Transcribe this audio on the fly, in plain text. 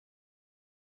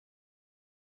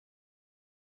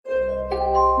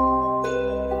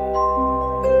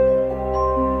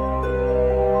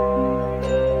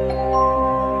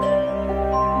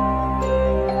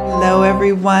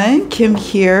everyone, Kim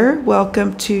here.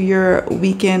 Welcome to your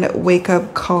weekend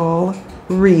wake-up call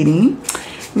reading.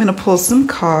 I'm going to pull some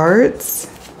cards.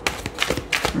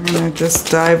 We're going to just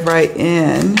dive right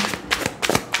in.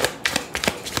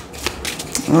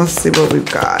 Let's see what we've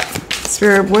got.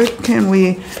 Spirit, what can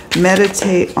we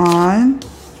meditate on?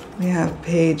 We have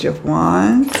Page of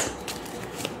Wands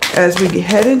as we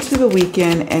head into the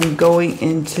weekend and going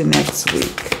into next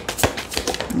week.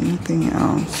 Anything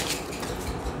else?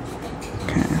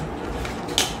 Okay.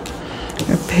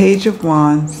 A Page of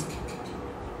Wands.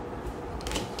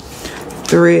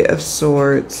 Three of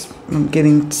Swords. I'm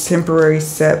getting temporary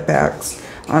setbacks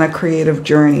on a creative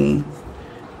journey.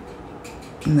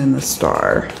 And then the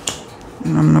Star.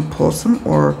 And I'm going to pull some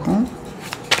Oracle.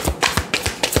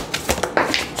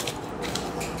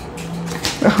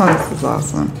 Oh, this is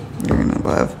awesome. You're going to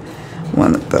love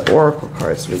one of the Oracle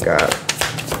cards we got.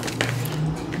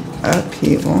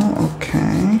 Upheaval,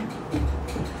 okay.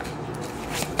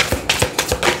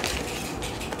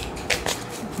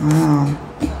 Wow.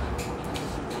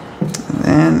 And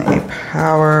then a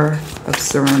Power of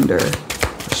Surrender.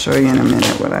 I'll show you in a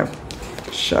minute what I'm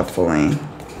shuffling.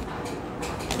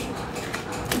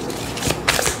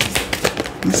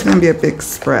 It's going to be a big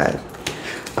spread.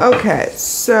 Okay,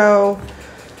 so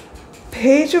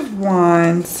Page of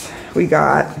Wands we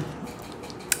got.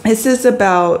 This is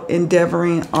about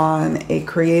endeavoring on a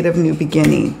creative new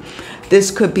beginning. This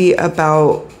could be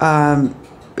about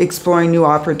exploring new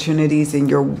opportunities in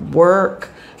your work,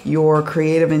 your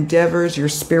creative endeavors, your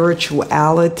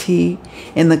spirituality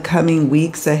in the coming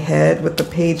weeks ahead with the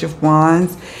Page of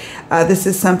Wands. This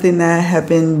is something that have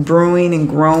been brewing and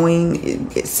growing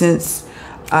since,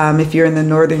 if you're in the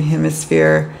Northern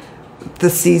Hemisphere, the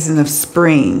season of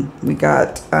spring. We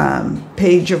got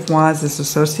Page of Wands is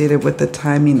associated with the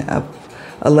timing of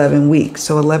 11 weeks.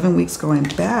 So 11 weeks going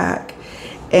back.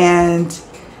 And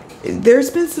there's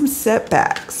been some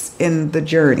setbacks in the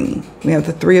journey. We have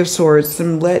the Three of Swords,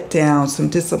 some letdowns, some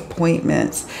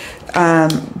disappointments.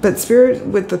 But Spirit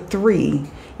with the Three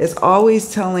is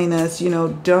always telling us, you know,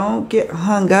 don't get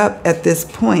hung up at this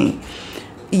point.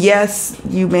 Yes,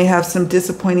 you may have some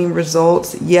disappointing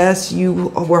results. Yes, you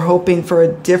were hoping for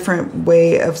a different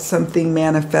way of something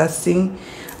manifesting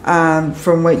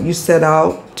from what you set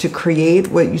out to create,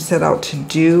 what you set out to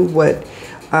do, what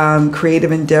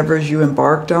creative endeavors you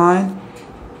embarked on,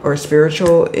 or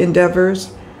spiritual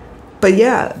endeavors. But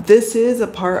yeah, this is a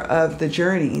part of the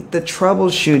journey, the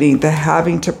troubleshooting, the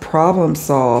having to problem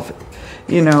solve.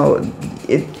 You know,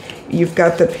 you've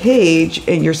got the page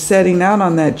and you're setting out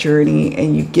on that journey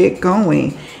and you get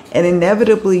going, and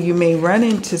inevitably you may run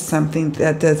into something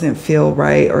that doesn't feel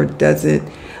right or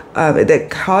doesn't that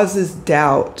causes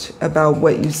doubt about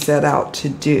what you set out to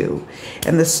do.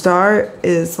 And the Star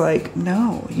is like,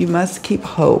 no, you must keep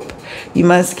hope. You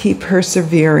must keep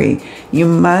persevering. You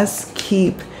must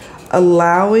keep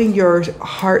allowing your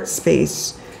heart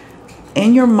space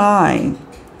and your mind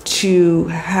to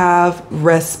have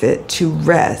respite, to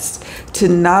rest, to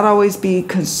not always be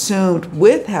consumed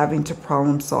with having to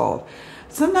problem solve.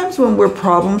 Sometimes when we're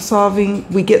problem solving,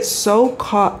 we get so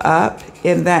caught up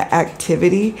in that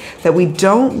activity that we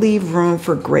don't leave room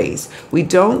for grace. We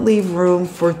don't leave room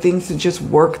for things to just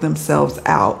work themselves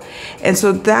out. And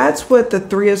so that's what the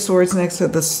Three of Swords next to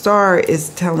the Star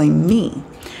is telling me.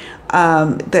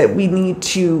 That we need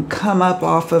to come up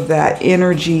off of that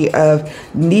energy of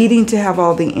needing to have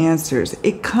all the answers.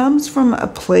 It comes from a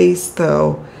place,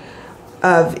 though,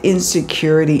 of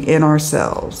insecurity in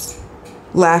ourselves,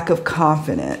 lack of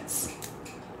confidence.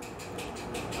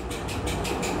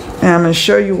 And I'm going to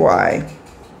show you why.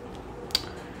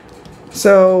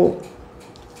 So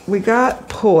we got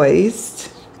Poised.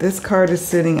 This card is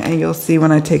sitting, and you'll see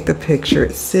when I take the picture,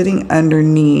 it's sitting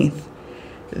underneath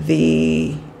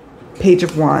the Page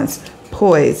of Wands.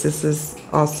 Poised. This is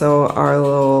also our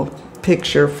little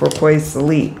picture for Poised to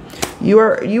Leap. You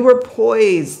were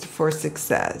poised for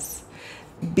success.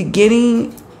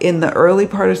 Beginning in the early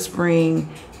part of spring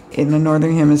in the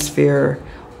Northern Hemisphere,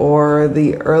 or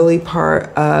the early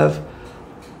part of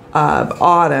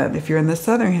autumn if you're in the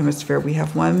Southern Hemisphere. We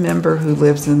have one member who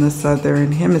lives in the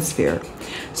Southern Hemisphere.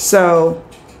 So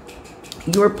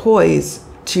you are poised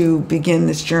to begin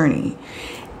this journey.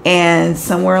 And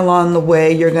somewhere along the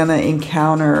way, you're going to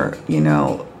encounter, you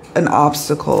know, an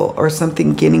obstacle or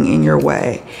something getting in your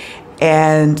way.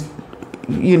 And,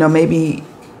 you know, maybe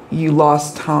you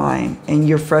lost time and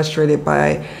you're frustrated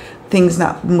by things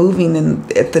not moving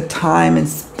at the time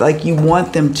and like you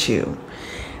want them to.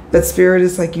 But Spirit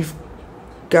is like, you've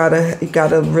got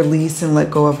to release and let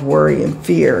go of worry and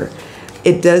fear.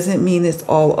 It doesn't mean it's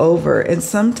all over. And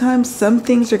sometimes some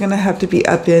things are going to have to be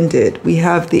upended. We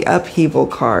have the upheaval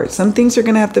card. Some things are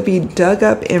going to have to be dug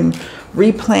up and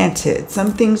replanted.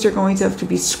 Some things are going to have to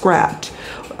be scrapped.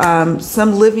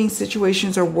 Some living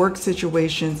situations or work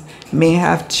situations may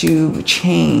have to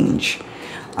change.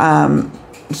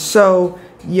 So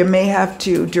you may have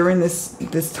to, during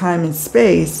this time and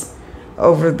space,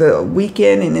 over the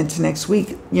weekend and into next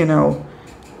week, you know,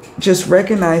 just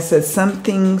recognize that some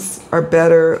things are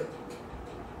better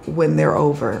when they're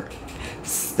over.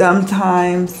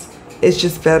 Sometimes it's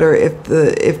just better if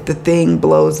the thing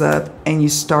blows up and you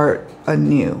start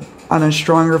anew on a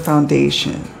stronger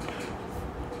foundation.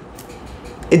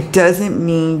 It doesn't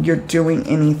mean you're doing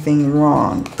anything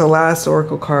wrong. The last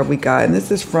oracle card we got, and this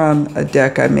is from a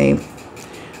deck I made,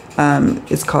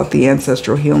 it's called the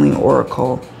Ancestral Healing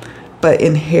Oracle, but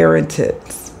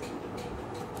inheritance.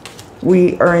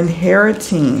 We are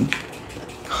inheriting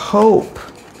hope,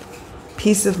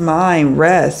 peace of mind,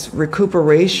 rest,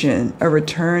 recuperation, a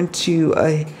return to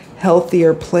a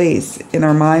healthier place in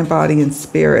our mind, body, and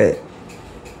spirit.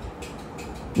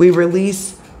 We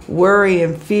release worry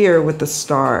and fear with the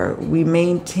star. We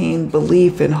maintain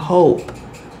belief and hope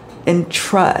and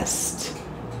trust.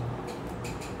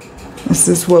 This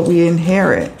is what we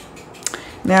inherit.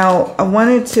 Now, I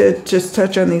wanted to just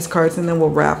touch on these cards and then we'll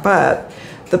wrap up.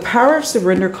 The Power of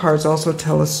Surrender cards also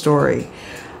tell a story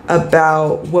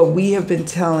about what we have been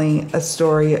telling, a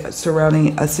story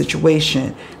surrounding a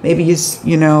situation. Maybe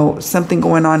you know, something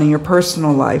going on in your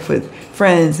personal life with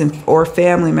friends or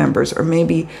family members, or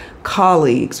maybe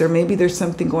colleagues, or maybe there's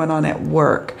something going on at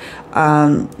work.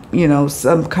 You know,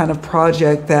 some kind of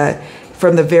project that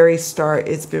from the very start,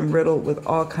 it's been riddled with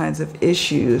all kinds of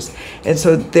issues. And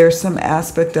so there's some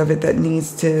aspect of it that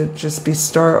needs to just be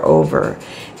start over,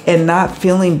 and not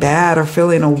feeling bad or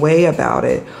feeling a way about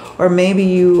it. Or maybe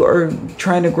you are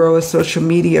trying to grow a social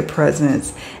media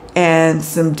presence and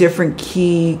some different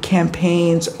key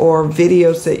campaigns or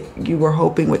videos that you were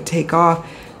hoping would take off,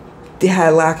 they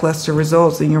had lackluster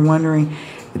results, and you're wondering,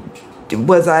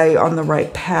 was I on the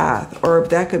right path? Or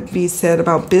that could be said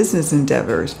about business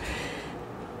endeavors.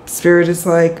 Spirit is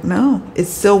like, no, it's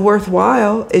still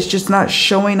worthwhile. It's just not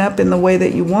showing up in the way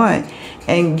that you want.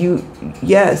 And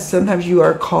yes, sometimes you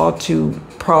are called to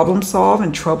problem solve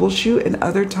and troubleshoot, and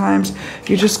other times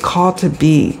you're just called to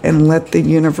be and let the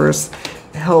universe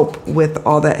help with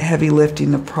all that heavy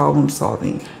lifting of problem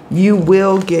solving. You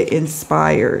will get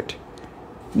inspired.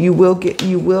 You will get,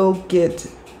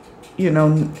 you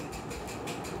know,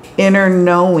 inner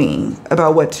knowing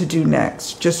about what to do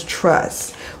next. Just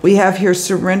trust. We have here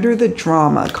Surrender the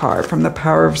Drama card from the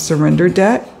Power of Surrender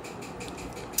deck.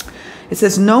 It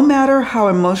says, no matter how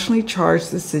emotionally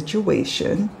charged the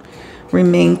situation,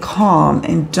 remain calm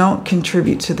and don't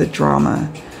contribute to the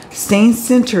drama. Staying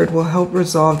centered will help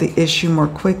resolve the issue more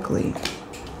quickly.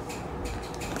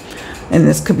 And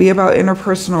this could be about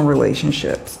interpersonal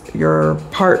relationships, your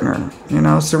partner, you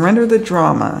know, surrender the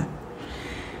drama.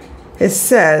 It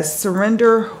says,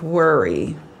 surrender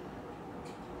worry.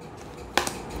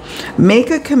 Make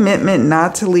a commitment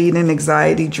not to lead an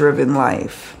anxiety-driven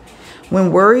life.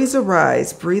 When worries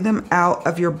arise, breathe them out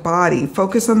of your body.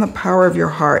 Focus on the power of your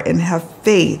heart and have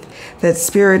faith that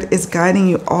Spirit is guiding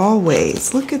you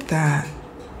always. Look at that.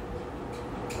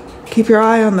 Keep your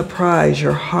eye on the prize,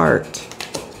 your heart.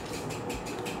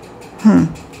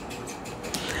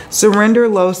 Surrender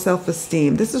low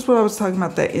self-esteem. This is what I was talking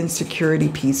about, that insecurity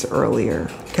piece earlier,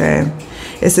 okay?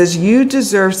 It says, you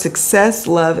deserve success,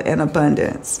 love, and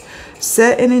abundance.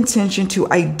 Set an intention to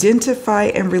identify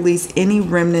and release any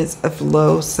remnants of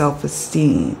low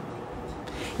self-esteem.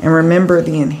 And remember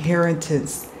the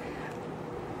inheritance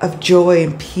of joy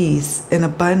and peace and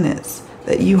abundance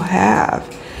that you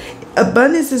have.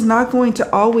 Abundance is not going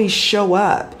to always show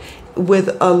up with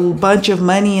a bunch of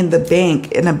money in the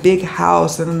bank and a big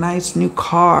house and a nice new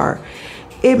car.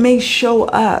 It may show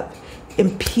up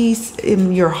in peace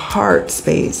in your heart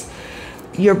space.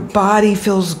 Your body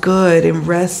feels good and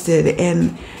rested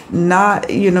and not,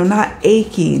 you know, not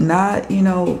achy, not, you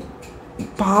know,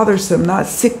 bothersome, not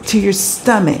sick to your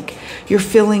stomach. You're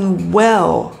feeling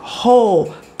well,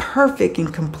 whole, perfect,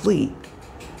 and complete.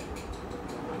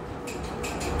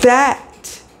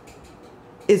 That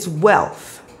is wealth.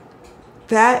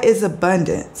 That is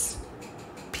abundance,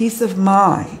 peace of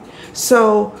mind.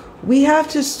 So we have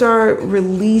to start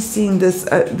releasing this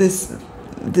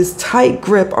tight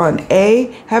grip on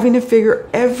having to figure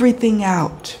everything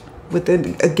out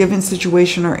within a given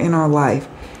situation or in our life.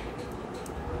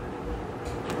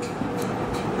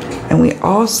 And we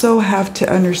also have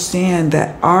to understand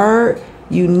that our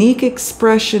unique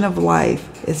expression of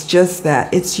life It's just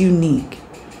that. It's unique.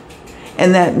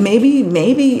 And that maybe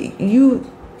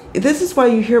this is why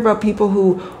you hear about people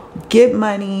who get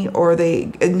money or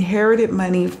they inherited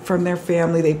money from their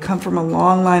family. They've come from a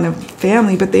long line of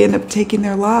family, but they end up taking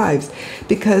their lives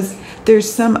because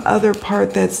there's some other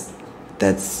part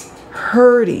that's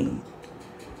hurting,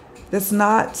 that's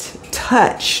not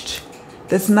touched,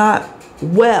 that's not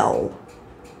well.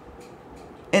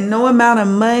 And no amount of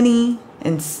money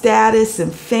and status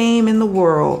and fame in the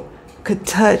world could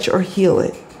touch or heal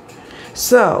it.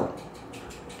 So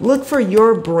look for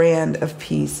your brand of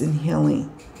peace and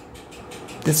healing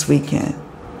this weekend.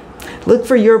 Look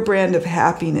for your brand of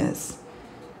happiness.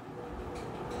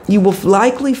 You will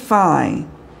likely find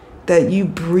that you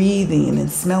breathing and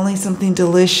smelling something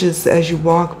delicious as you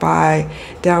walk by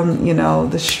down,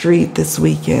 the street this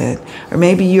weekend. Or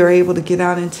maybe you're able to get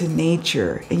out into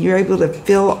nature and you're able to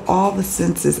feel all the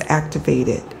senses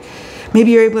activated.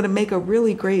 Maybe you're able to make a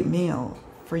really great meal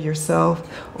for yourself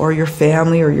or your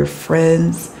family or your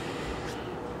friends.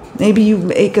 Maybe you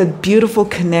make a beautiful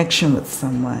connection with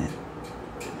someone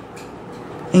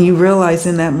and you realize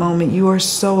in that moment you are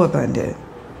so abundant.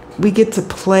 We get to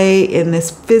play in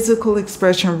this physical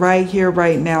expression right here,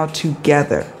 right now,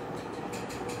 together.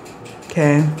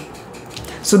 Okay?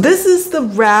 So this is the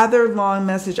rather long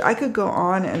message. I could go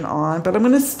on and on, but I'm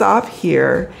going to stop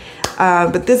here.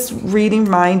 But this reading,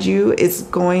 mind you, is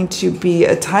going to be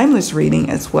a timeless reading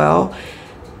as well.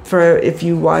 For if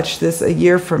you watch this a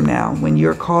year from now, when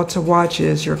you're called to watch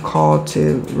it, you're called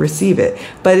to receive it.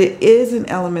 But it is an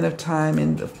element of time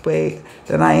in the way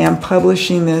that I am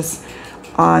publishing this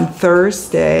on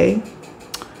Thursday,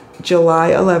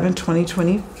 July 11,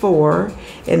 2024,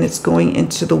 and it's going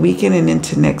into the weekend and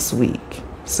into next week.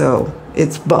 So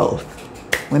it's both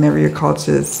whenever you're called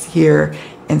to hear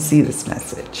and see this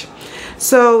message.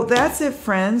 So that's it,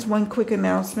 friends. One quick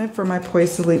announcement for my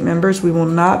Poise Elite members. We will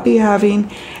not be having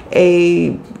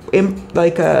a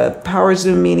Power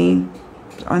Zoom meeting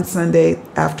on Sunday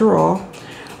after all.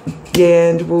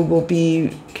 And we will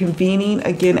be convening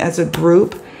again as a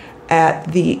group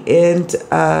at the end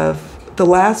of the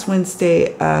last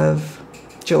Wednesday of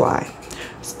July.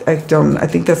 I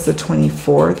think that's the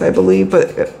 24th, I believe,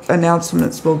 but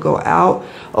announcements will go out.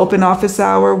 Open office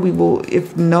hour, we will,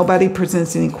 if nobody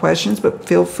presents any questions, but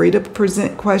feel free to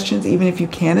present questions, even if you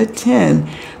can't attend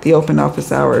the open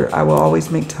office hour. I will always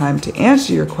make time to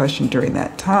answer your question during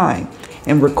that time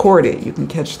and record it. You can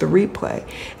catch the replay.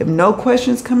 If no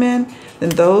questions come in, then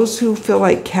those who feel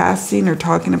like casting or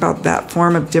talking about that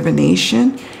form of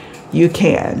divination, you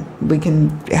can. We can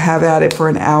have at it for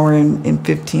an hour and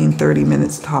 15, 30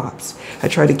 minutes tops. I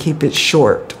try to keep it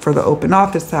short for the open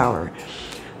office hour.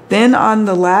 Then on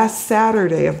the last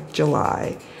Saturday of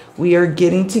July, we are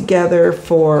getting together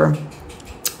for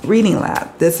Reading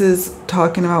Lab. This is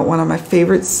talking about one of my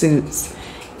favorite suits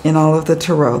in all of the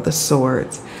tarot, the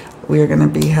swords. We are going to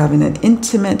be having an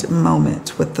intimate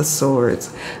moment with the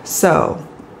swords. So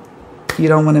you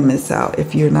don't want to miss out.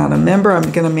 If you're not a member,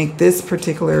 I'm going to make this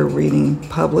particular reading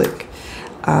public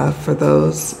for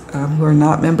those who are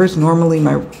not members. Normally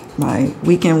my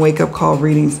Weekend Wake-Up Call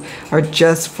readings are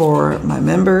just for my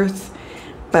members,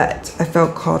 but I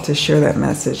felt called to share that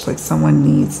message, like someone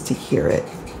needs to hear it.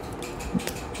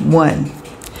 One.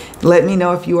 Let me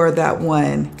know if you are that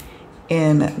one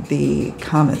in the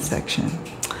comment section.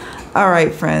 All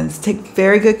right, friends, take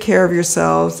very good care of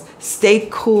yourselves. Stay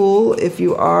cool if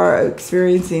you are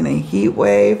experiencing a heat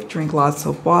wave. Drink lots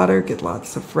of water, get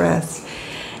lots of rest.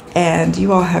 And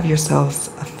you all have yourselves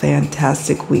a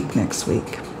fantastic week next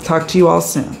week. Talk to you all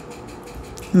soon.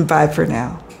 Bye for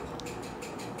now.